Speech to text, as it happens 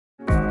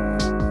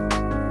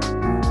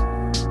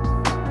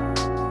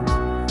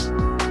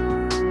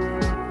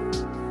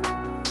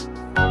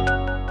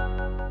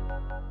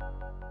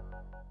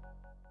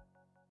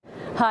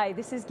Hi,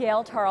 this is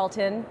Gael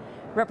Tarleton,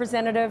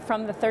 representative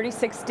from the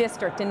 36th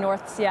District in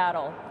North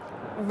Seattle.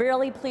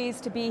 Really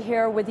pleased to be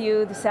here with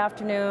you this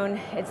afternoon.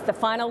 It's the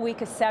final week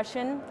of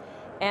session,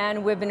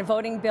 and we've been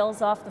voting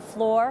bills off the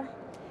floor,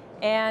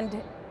 and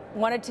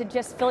wanted to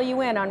just fill you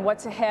in on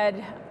what's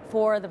ahead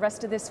for the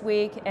rest of this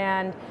week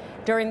and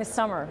during the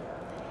summer.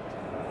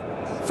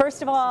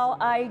 First of all,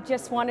 I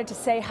just wanted to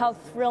say how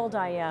thrilled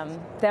I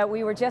am that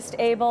we were just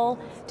able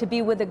to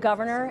be with the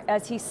governor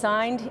as he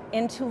signed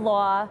into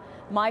law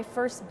my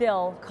first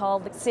bill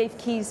called the Safe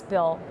Keys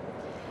Bill.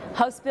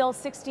 House Bill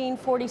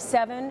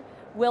 1647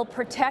 will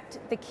protect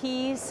the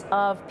keys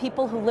of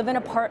people who live in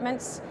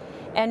apartments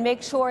and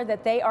make sure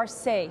that they are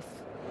safe.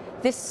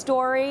 This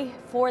story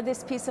for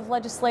this piece of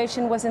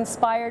legislation was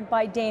inspired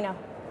by Dana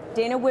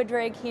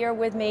Woodrig here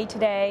with me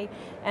today,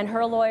 and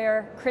her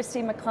lawyer,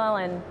 Christy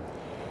McClellan.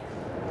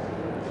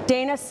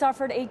 Dana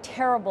suffered a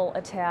terrible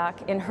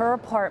attack in her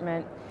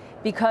apartment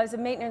because a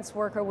maintenance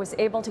worker was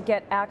able to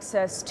get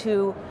access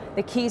to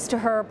the keys to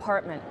her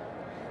apartment.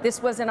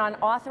 This was an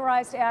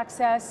unauthorized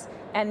access,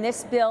 and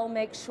this bill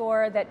makes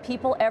sure that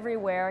people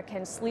everywhere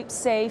can sleep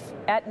safe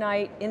at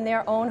night in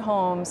their own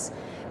homes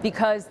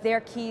because their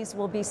keys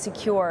will be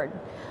secured.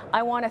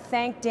 I want to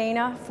thank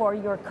Dana for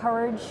your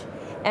courage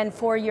and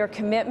for your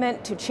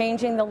commitment to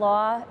changing the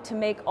law to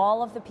make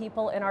all of the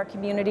people in our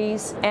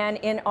communities and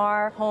in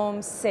our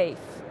homes safe.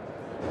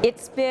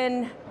 It's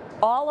been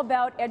all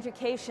about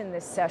education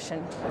this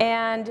session,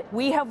 and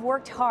we have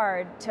worked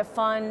hard to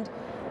fund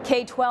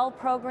K-12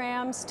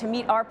 programs to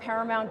meet our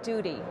paramount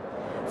duty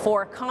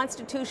for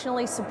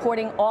constitutionally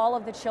supporting all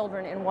of the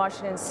children in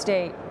Washington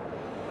State.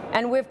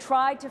 And we've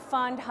tried to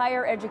fund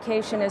higher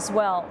education as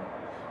well.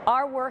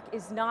 Our work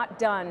is not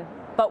done,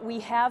 but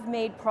we have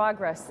made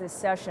progress this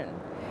session.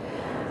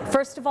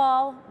 First of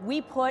all,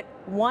 we put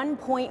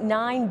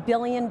 $1.9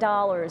 billion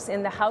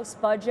in the House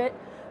budget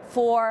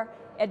for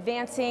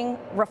advancing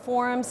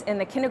reforms in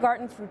the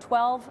kindergarten through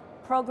 12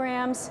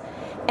 programs,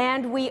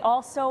 and we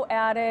also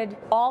added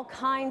all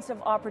kinds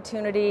of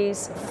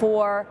opportunities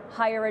for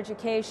higher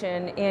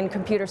education in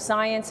computer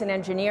science and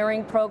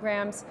engineering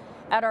programs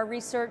at our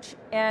research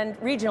and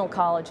regional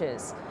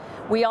colleges.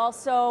 We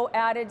also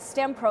added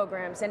STEM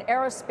programs and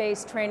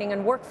aerospace training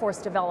and workforce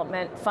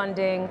development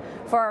funding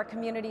for our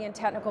community and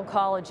technical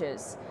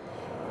colleges.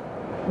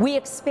 We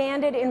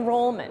expanded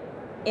enrollment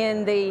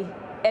in the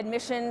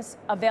admissions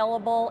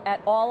available at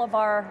all of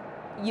our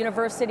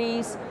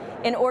universities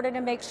in order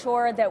to make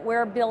sure that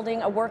we're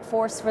building a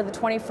workforce for the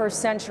 21st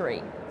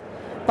century.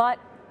 But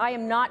I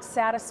am not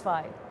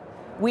satisfied.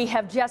 We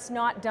have just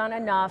not done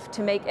enough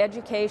to make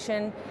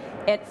education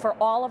for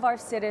all of our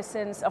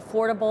citizens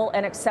affordable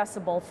and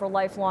accessible for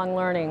lifelong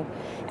learning.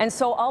 And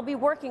so I'll be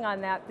working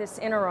on that this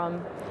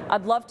interim.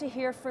 I'd love to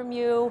hear from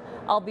you.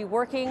 I'll be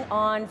working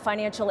on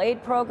financial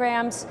aid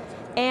programs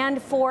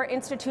and for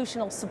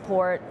institutional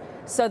support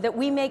so that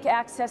we make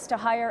access to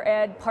higher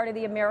ed part of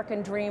the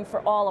American dream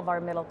for all of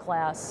our middle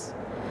class.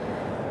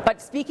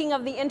 But speaking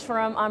of the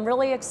interim, I'm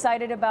really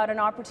excited about an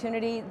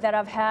opportunity that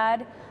I've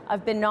had.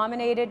 I've been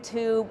nominated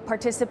to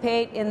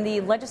participate in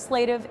the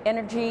Legislative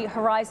Energy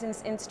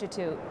Horizons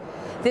Institute.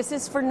 This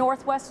is for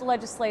Northwest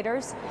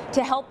legislators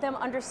to help them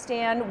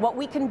understand what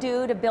we can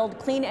do to build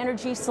clean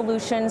energy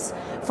solutions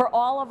for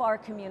all of our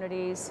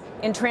communities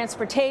in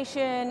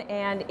transportation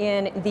and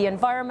in the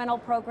environmental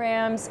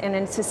programs and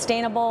in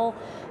sustainable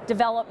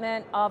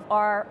development of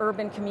our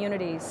urban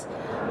communities.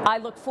 I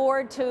look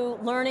forward to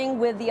learning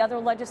with the other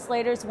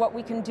legislators what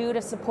we can do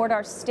to support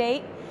our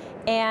state,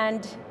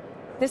 and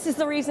this is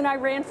the reason I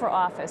ran for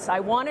office. I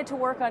wanted to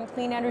work on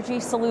clean energy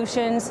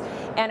solutions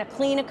and a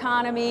clean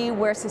economy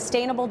where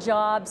sustainable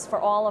jobs for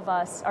all of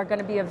us are going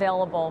to be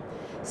available.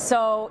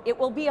 So it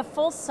will be a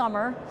full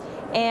summer,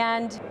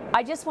 and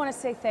I just want to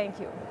say thank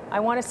you.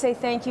 I want to say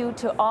thank you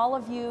to all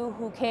of you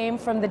who came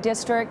from the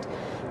district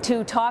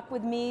to talk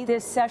with me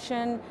this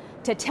session,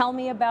 to tell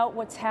me about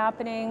what's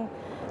happening,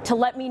 to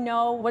let me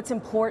know what's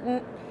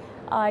important.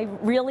 I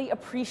really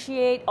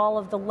appreciate all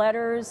of the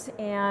letters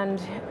and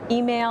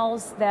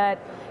emails that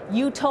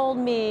you told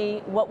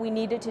me what we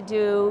needed to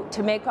do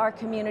to make our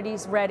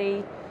communities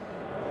ready,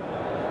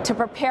 to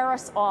prepare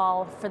us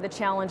all for the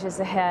challenges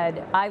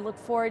ahead. I look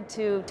forward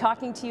to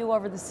talking to you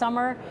over the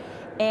summer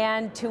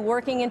and to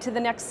working into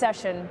the next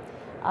session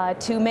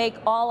to make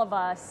all of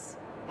us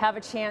have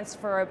a chance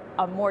for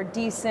a more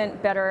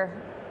decent, better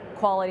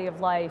quality of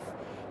life.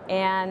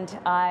 And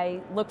I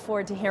look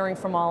forward to hearing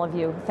from all of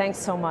you. Thanks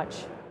so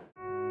much.